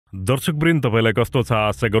दर्शकवृन्द तपाईलाई कस्तो छ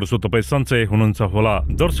आशा गर्छु तपाई सन्चै हुनुहुन्छ होला।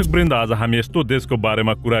 दर्शकवृन्द आज हामी यस्तो देशको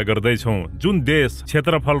बारेमा कुरा गर्दै छौं जुन देश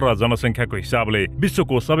क्षेत्रफल र जनसंख्याको हिसाबले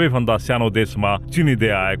विश्वको सबैभन्दा सानो देशमा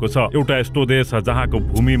चिनिँदै आएको छ। एउटा यस्तो देश जहाँको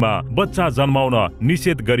भूमिमा बच्चा जन्माउन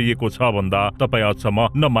निषेध गरिएको छ भन्दा तपाई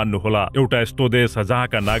अचम्म नमान्नु होला। एउटा यस्तो देश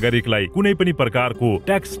जहाँका नागरिकलाई कुनै पनि प्रकारको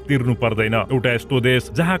ट्याक्स तिर्नु पर्दैन। एउटा यस्तो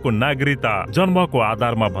देश जहाँको नागरिकता जन्मको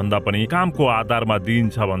आधारमा भन्दा पनि कामको आधारमा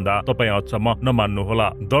दिइन्छ भन्दा तपाई अचम्म नमान्नु होला।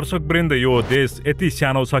 दर्शकवृन्द यो देश यति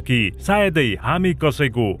सानो छ कि सायदै हामी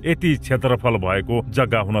कसैको यति क्षेत्रफल भएको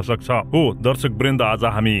जग्गा हुन सक्छ। हो दर्शकवृन्द, आज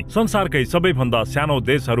हामी संसारकै सबैभन्दा सानो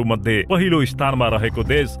देशहरू मध्ये पहिलो स्थानमा रहेको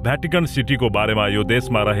देश भ्याटिकन सिटीको बारेमा यो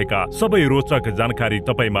देशमा रहेका सबै रोचक जानकारी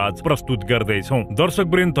तपाईमाझ प्रस्तुत गर्दैछौं।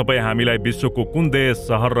 दर्शकवृन्द, तपाई हामीलाई विश्वको कुन देश,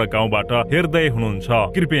 शहर र गाउँबाट हेर्दै हुनुहुन्छ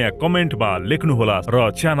कृपया कमेन्टमा लेख्नुहोला र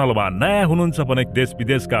च्यानलमा नयाँ हुनुहुन्छ भने देश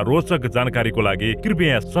विदेशका रोचक जानकारीको लागि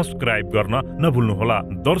कृपया सब्स्क्राइब गर्न नभुल्नुहोला।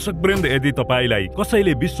 दर्शकवृन्द, यदि तपाईलाई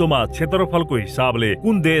कसैले विश्वमा क्षेत्रफलको हिसाबले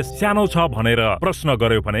कुन देश सानो छ भनेर प्रश्न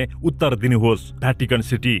गर्यो भने उत्तर दिनुहोस् भ्याटिकन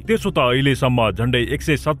सिटी। त्यसो त अहिलेसम्म झण्डै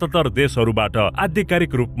 177 देशहरूबाट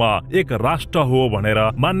आधिकारिक रूपमा एक राष्ट्र हो भनेर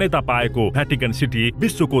मान्यता पाएको भ्याटिकन सिटी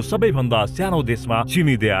विश्वको सबैभन्दा सानो देशमा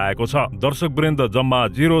चिनिँदै आएको छ। दर्शकवृन्द, जम्मा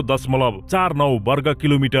 0.49 वर्ग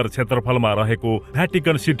किलोमिटर क्षेत्रफलमा रहेको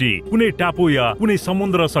भ्याटिकन सिटी कुनै टापु या कुनै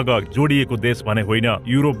समुद्रसँग जोडिएको देश भने होइन।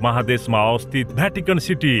 युरोप महादेशमा अवस्थित भ्याटिकन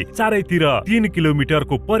सिटी चारैतिर 3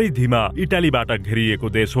 किलोमिटरको परिधिमा इटालीबाट घेरिएको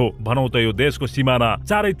देश हो। भनौं त यो देशको सिमाना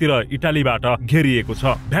चारैतिर इटालीबाट घेरिएको छ।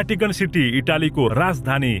 भ्याटिकन सिटी इटालीको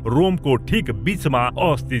राजधानी रोमको ठीक बीचमा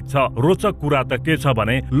अवस्थित छ। रोचक कुरा त के छ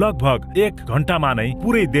भने लगभग 1 घण्टामा नै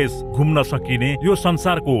पुरै देश घुम्न सकिने यो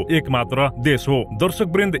संसारको एकमात्र देश हो।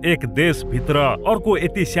 दर्शकवृन्द, एक देश भित्र अर्को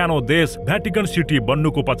यति सानो देश भ्याटिकन सिटी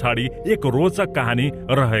बन्नुको पछाडि एक रोचक कहानी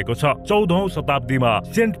रहेको छ। 14औं शताब्दीमा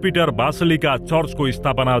सेन्ट पिटर बासिलिका चर्चको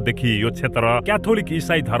स्थापनादेखि यो क्षेत्र क्याथोलिक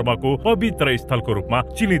इसाई धर्मको पवित्र स्थलको रूपमा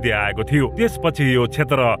चिनिँदै आएको थियो। त्यसपछि यो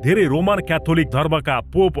क्षेत्र धेरै रोमन क्याथोलिक धर्मका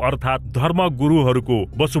पोप अर्थात् धर्म गुरुहरूको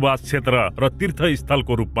बसोबास क्षेत्र र तीर्थ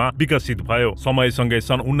स्थलको रूपमा विकसित भयो। समयसँगै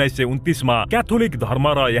सन् 1929 मा क्याथोलिक धर्म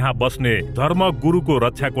र यहाँ बस्ने धर्म गुरुको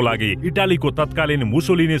रक्षाको लागि इटालीको तत्कालीन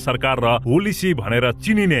मुसोलिनी सरकार र होलिसी भनेर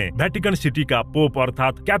चिनिने भ्याटिकन सिटीका पोप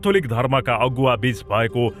अर्थात् क्याथोलिक धर्मका अगुवा बीच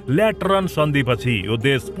भएको ल्याटरन सन्धिपछि यो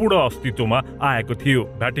देश पूर्ण अस्तित्वमा आएको थियो।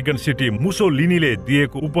 भ्याटिकन सिटी मुसोलिनीले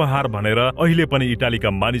दिएको उपहार भनेर अहिले पनि इटालीका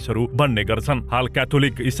मानिसहरू भन्ने गर्छन्। हाल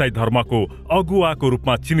क्याथोलिक इसाई धर्मको अगुवाको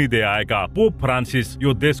रूपमा चिनिँदै आएका पोप फ्रान्सिस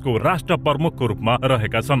यो देशको राष्ट्र प्रमुखको रूपमा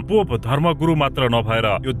रहेका छन्। पोप धर्मगुरु मात्र नभएर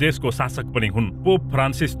यो देशको शासक पनि हुन्। पोप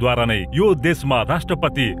फ्रान्सिसद्वारा नै यो देशमा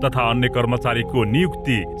राष्ट्रपति तथा अन्य कर्मचारीको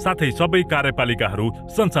नियुक्ति साथै सबै कार्यपालिकाहरू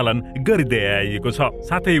सञ्चालन गरिँदै आइएको छ।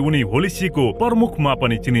 साथै उनी होलिसीको प्रमुखमा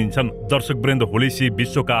पनि चिनिन्छन्। दर्शकवृन्द, होलिसी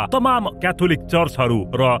विश्वका तमाम क्याथोलिक चर्चहरू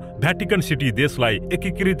र भ्याटिकन सिटी देशलाई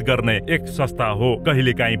एकीकृत गर्ने एक संस्था हो।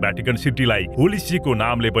 कहिलेकाहीँ भ्याटिकन सिटीलाई होलिसीको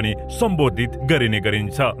नामले पनि सम्बोधित गरिने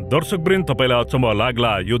गरिन्छ। दर्शकवृन्द, तपाईलाई अचम्म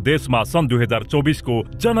लाग्ला यो देशमा सन् 2024 को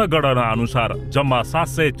जनगणना अनुसार जम्मा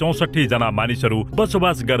 764 जना मानिसहरू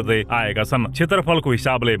बसोबास गर्दै आएका छन्। क्षेत्रफलको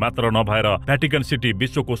हिसाबले मात्र नभएर भ्याटिकन सिटी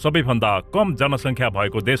विश्वको सबैभन्दा कम जनसंख्या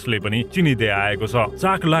भएको देशले पनि चिनिँदै आएको छ।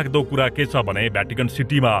 चाख लाग्दो कुरा के छ भने भ्याटिकन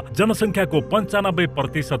सिटीमा जनसंख्याको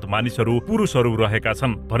 95% मानिसहरू पुरुषहरू रहेका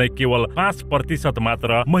छन् भने केवल 5%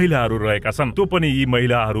 मात्र महिलाहरू रहेका छन्। त्यो पनि यी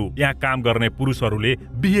महिलाहरू यहाँ काम गर्ने पुरुषहरूले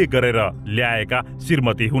बिहे गरेर ल्याएका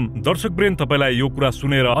श्रीमती हुन्। दर्शकवृन्द, तपाईलाई यो कुरा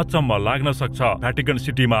सुनेर अचम्म लाग्न सक्छ भ्याटिकन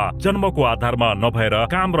सिटीमा जन्मको आधारमा नभएर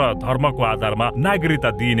काम र धर्मको आधारमा नागरिकता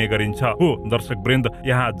दिइने गरिन्छ। हो दर्शकवृन्द,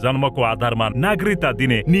 यहाँ जन्मको आधारमा नागरिकता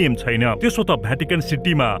दिने नियम छैन। त्यसो त भ्याटिकन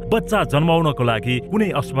सिटीमा बच्चा जन्माउनको लागि कुनै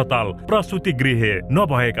अस्पताल प्रसुति गृह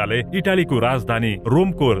नभएकाले इटालीको राजधानी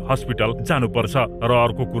रोमको हस्पिटल जानुपर्छ। र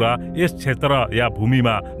अर्को कुरा, यस क्षेत्र या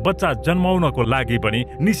भूमिमा बच्चा जन्माउनको लागि पनि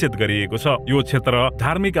निषेध गरिएको छ। यो क्षेत्र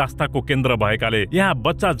धार्मिक आस्थाको केन्द्र भएकाले यहाँ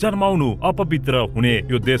बच्चा जन्माउनु अपवित्र हुने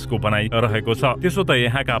यो देशको भनाइ रहेको छ। त्यसो त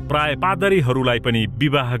यहाँका प्राय पादरीहरूलाई पनि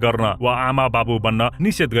विवाह गर्न वा आमा बाबु बन्न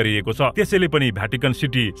निषेध गरिएको छ। त्यसैले पनि भ्याटिकन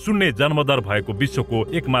सिटी शून्य जन्मदर भएको विश्वको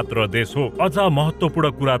एकमात्र देश हो। अझ महत्त्वपूर्ण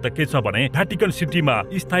कुरा त के छ भने भ्याटिकन सिटीमा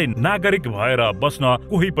स्थायी नागरिक भएर बस्न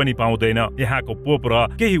कोही पनि पाउँदैन। यहाँको पोप र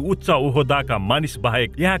केही उच्च ओहदाका मानिस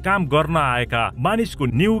बाहेक यहाँ काम गर्न आएका मानिसको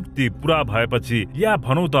नियुक्ति पूरा भएपछि या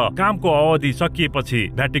भनौं त कामको अवधि सकिएपछि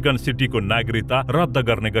भ्याटिकन सिटीको नागरिकता रद्द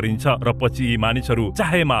गर्ने गरिन्छ र पछि यी मानिसहरू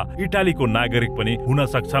चाहेमा इटालीको नागरिक पनि हुन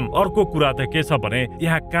सक्छन्। अर्को कुरा त के छ भने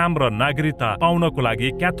यहाँ काम र नागरिकता पाउनको लागि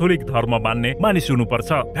क्याथोलिक धर्म मान्ने मानिस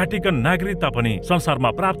हुनुपर्छ। भ्याटिकन नागरिकता पनि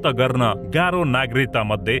संसारमा प्राप्त गर्न गाह्रो नागरिकता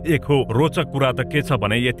मध्ये एक हो। रोचक कुरा त के छ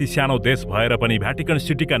भने यति सानो देश भएर पनि भ्याटिकन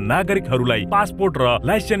सिटीका नागरिकहरूलाई पासपोर्ट र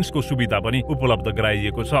लाइसेन्सको सुविधा पनि उपलब्ध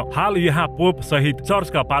गराइएको छ। हाल यहाँ पोप सहित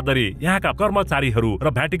चर्चका पादरी, यहाँका कर्मचारीहरू र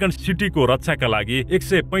भ्याटिकन सिटीको रक्षाका लागि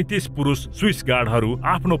 135 पुरुष स्विस गार्डहरू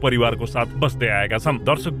आफ्नो परिवारको साथ बस्दै आएका छन्।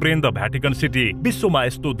 दर्शकवृन्द, भ्याटिकन सिटी विश्वमा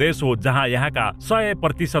यस्तो देश हो जहाँ यहाँका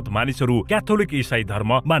 100% मानिसहरू क्याथोलिक ईसाई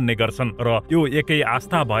धर्म मान्ने गर्छन् र यो एकै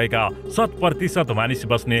आस्था भएका 100% मानिस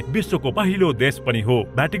बस्ने विश्वको पहिलो देश पनि हो।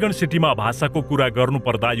 भ्याटिकन सिटीमा भाषाको कुरा गर्नु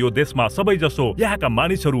पर्दा यो देशमा सबैजसो यहाँका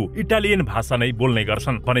मानिसहरू इटालियन भाषा नै बोल्ने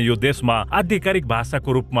गर्छन् भने यो देशमा आधिकारिक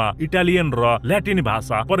भाषाको रूपमा इटालियन र ल्याटिन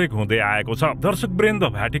भाषा प्रयोग हुँदै आएको छ। दर्शकवृन्द,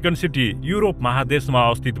 भ्याटिकन सिटी युरोप महादेशमा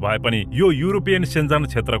अवस्थित भए पनि यो युरोपियन सेन्जन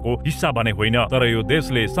क्षेत्रको हिस्सा भने होइन, तर यो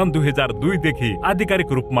देशले सन् 2002 देखि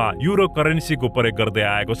आधिकारिक रूपमा युरो करेन्सीको प्रयोग गर्दै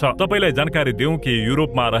आएको छ। तपाईलाई जानकारी देऊ कि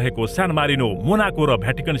युरोपमा रहेको सान मारिनो, मोनाको र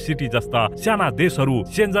भ्याटिकन सिटी जस्ता साना देशहरू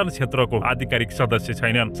सेन्जन क्षेत्रको आधिकारिक सदस्य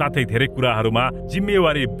छैनन्। साथै धेरै कुराहरूमा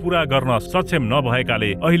जिम्मेवारी पूरा गर्न सक्षम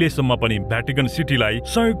नभएकाले अहिलेसम्म पनि भ्याटिकन सिटीलाई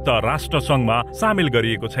संयुक्त राष्ट्र संघमा सामेल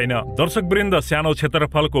गरिएको छैन। दर्शकवृन्द, सानो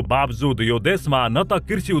क्षेत्रफलको बावजुद यो देशमा न त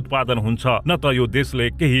कृषि उत्पादन हुन्छ न त यो देशले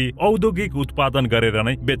केही औद्योगिक उत्पादन गरेर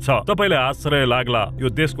नै बेच्छ। तपाईलाई आश्चर्य लाग्ला, यो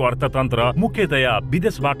देशको अर्थतन्त्र मुख्यतया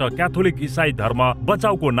विदेशबाट क्याथोलिक ईसाई धर्म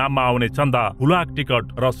बचाउको नाममा आउने चन्दा, हुलाक टिकट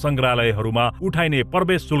र संग्रहालयहरूमा उठाइने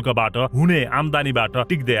प्रवेश शुल्कबाट हुने आम्दानीबाट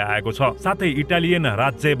टिक्दै आएको छ। साथै इटालियन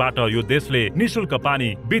राज्यबाट यो देशले निशुल्क पानी,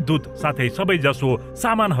 विद्युत साथै सबैजसो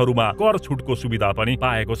सामानहरूमा कर छुटको सुविधा पनि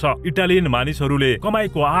पाएको छ। इटालियन मानिसहरूले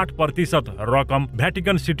कमाईको 8% रकम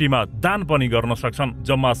भ्याटिकन सिटीमा दान पनि गर्न सक्छन्।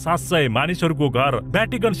 जम्मा 700 मानिसहरूको घर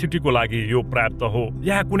भ्याटिकन सिटीको लागि यो पर्याप्त हो।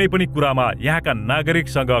 यहाँ कुनै पनि कुरामा यहाँका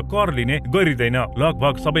नागरिकसँग कर लिने गरिँदैन।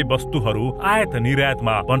 लगभग सबै वस्तुहरू आयात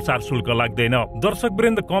निर्यातमा भन्सार शुल्क लाग्दैन।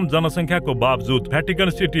 दर्शकवृन्द, कम जनसंख्याको बावजुद भ्याटिकन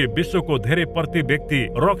सिटी विश्वको धेरै प्रति व्यक्ति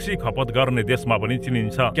रक्सी खपत गर्ने देशमा पनि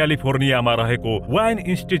चिनिन्छ। क्यालिफोर्नियामा रहेको वाइन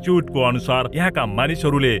इन्स्टिच्युटको अनुसार यहाँका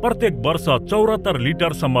मानिसहरूले प्रत्येक वर्ष 74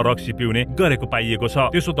 लिटरसम्म रक्सी पिउने गरेको पाइएको छ।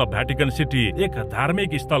 त्यसो त भ्याटिकन सिटी एक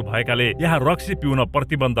धार्मिक स्थल भएकाले यहाँ रक्सी पिउन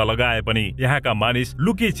प्रतिबन्ध लगाए पनि यहाँका मानिस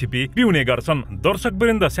लुकी छिपी पिउने गर्छन्।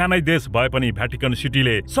 दर्शकवृन्द, सानै देश भए पनि भ्याटिकन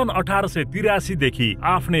सिटीले सन् 1883 देखि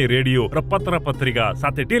आफ्नै रेडियो र पत्र पत्रिका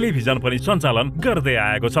साथै टेलिभिजन पनि सञ्चालन गर्दै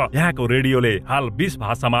आएको छ। यहाँको रेडियोले हाल 20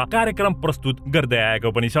 भाषामा कार्यक्रम प्रस्तुत गर्दै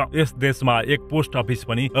आएको पनि छ। यस देशमा एक पोस्ट अफिस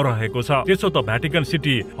पनि रहेको छ। त्यसो त भ्याटिकन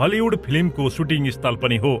सिटी हलिउड फिल्मको सुटिङ स्थल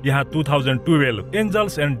पनि हो। यहाँ 2012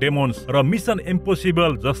 एन्जल्स एन्ड डेमोन्स र मिसन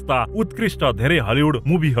इम्पोसिबल जस्ता उत्कृष्ट धेरै हलिउड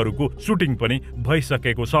मुभीहरूको सुटिङ पनि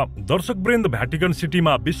भइसकेको छ। दर्शकवृन्द, भ्याटिकन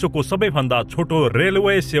सिटीमा विश्वको सबैभन्दा छोटो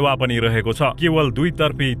रेलवे सेवा पनि रहेको छ। केवल 2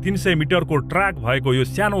 तर्फी 300 मिटरको ट्र्याक भएको यो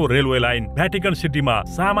सानो रेलवे लाइन भ्याटिकन सिटीमा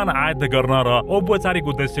सामान आयात गर्न र औपचारिक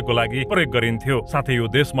उद्देश्यको लागि प्रयोग गरिन्थ्यो। साथै यो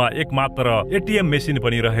देशमा एक मात्र एटीएम मेसिन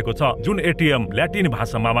पनि रहेको छ, जुन एटीएम ल्याटिन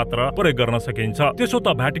भाषामा मात्र प्रयोग गर्न सकिन्छ। त्यसो त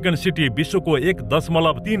भ्याटिकन सिटी विश्वको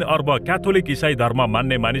 1.3 अर्ब क्याथोलिक ईसाई धर्म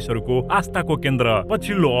मान्ने मानिसहरूको आस्थाको केन्द्र,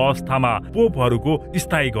 पछिल्लो अवस्थामा पोपहरूको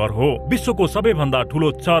स्थायी घर हो। विश्वको सबैभन्दा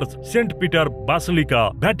ठूलो church saint Peter basilica,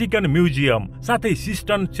 Vatican museum साथै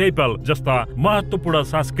सिस्टन चैपल जस्ता महत्त्वपूर्ण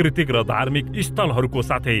सांस्कृतिक र धार्मिक स्थलहरूको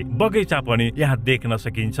साथै बगैँचा पनि यहाँ देख्न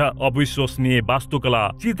सकिन्छ। अविश्वसनीय वास्तुकला,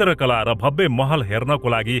 चित्रकला र भव्य महल हेर्नको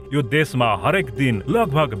लागि यो देशमा हरेक दिन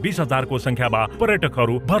लगभग 20,000 को संख्यामा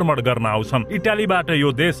पर्यटकहरू भ्रमण गर्न आउँछन्। इटालीबाट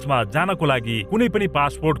यो देशमा जानको लागि कुनै पनि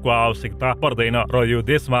पासपोर्टको आवश्यकता पर्दैन र यो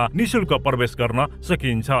देशमा निशुल्क प्रवेश गर्न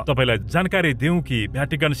सकिन्छ। तपाईलाई जानकारी दिउँ कि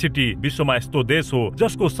भ्याटिकन सिटी विश्वमा यस्तो देश हो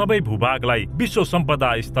जसको सबै भूभागलाई विश्व सम्पदा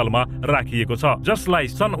स्थलमा राखिएको छ, जसलाई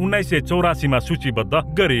सन् 1984 मा सूचीबद्ध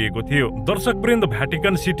गरिएको थियो। दर्शकवृन्द,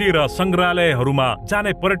 भ्याटिकन सिटी र संग्रहालयहरूमा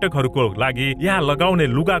जाने पर्यटकहरूको लागि यहाँ लगाउने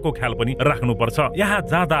लुगाको ख्याल पनि राख्नुपर्छ। यहाँ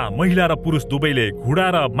जाँदा महिला र पुरुष दुवैले घुँडा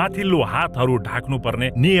र माथिल्लो हातहरू ढाक्नु पर्ने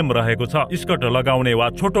नियम रहेको छ। स्कर्ट लगाउने वा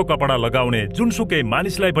छोटो कपडा लगाउने जुनसुकै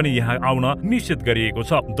मानिसलाई पनि यहाँ आउन निषेध गरिएको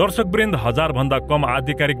छ। दर्शकवृन्द, 1000 भन्दा कम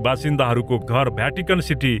आधिकारिक बासिन्दाहरूको घर भ्याटिकन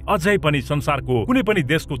सिटी अझै पनि संसारको कुनै पनि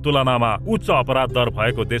देशको तुलनामा उच्च अपराध दर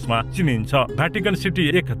भएको देशमा चिनिन्छ। भ्याटिकन सिटी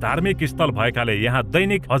एक धार्मिक स्थल भएकाले यहाँ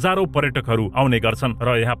दैनिक हजारौं पर्यटकहरू आउने गर्छन्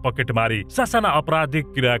र यहाँ पकेटमारी, सासाना अपराधिक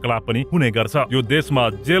क्रियाकलाप पनि हुने गर्छ। यो देशमा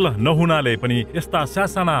जेल नहुनाले पनि यस्ता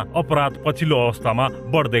सासाना अपराध पछिल्लो अवस्थामा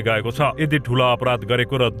बढ्दै गएको छ। यदि ठूला अपराध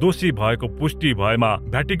गरेको र दोषी भएको पुष्टि भएमा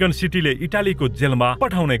भ्याटिकन सिटीले इटालीको जेलमा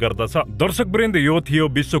पठाउने गर्दछ। दर्शकवृन्द, यो थियो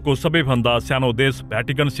विश्वको सबैभन्दा सानो देश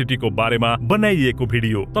भ्याटिकन सिटीको बारेमा बनाइएको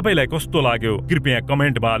भिडियो। तपाईलाई कस्तो लाग्यो कृपया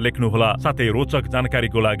कमेन्टमा लेख्नुहोला। साथै रोचक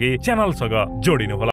जानकारीको लागि च्यानलसँग जोडिनुहोला।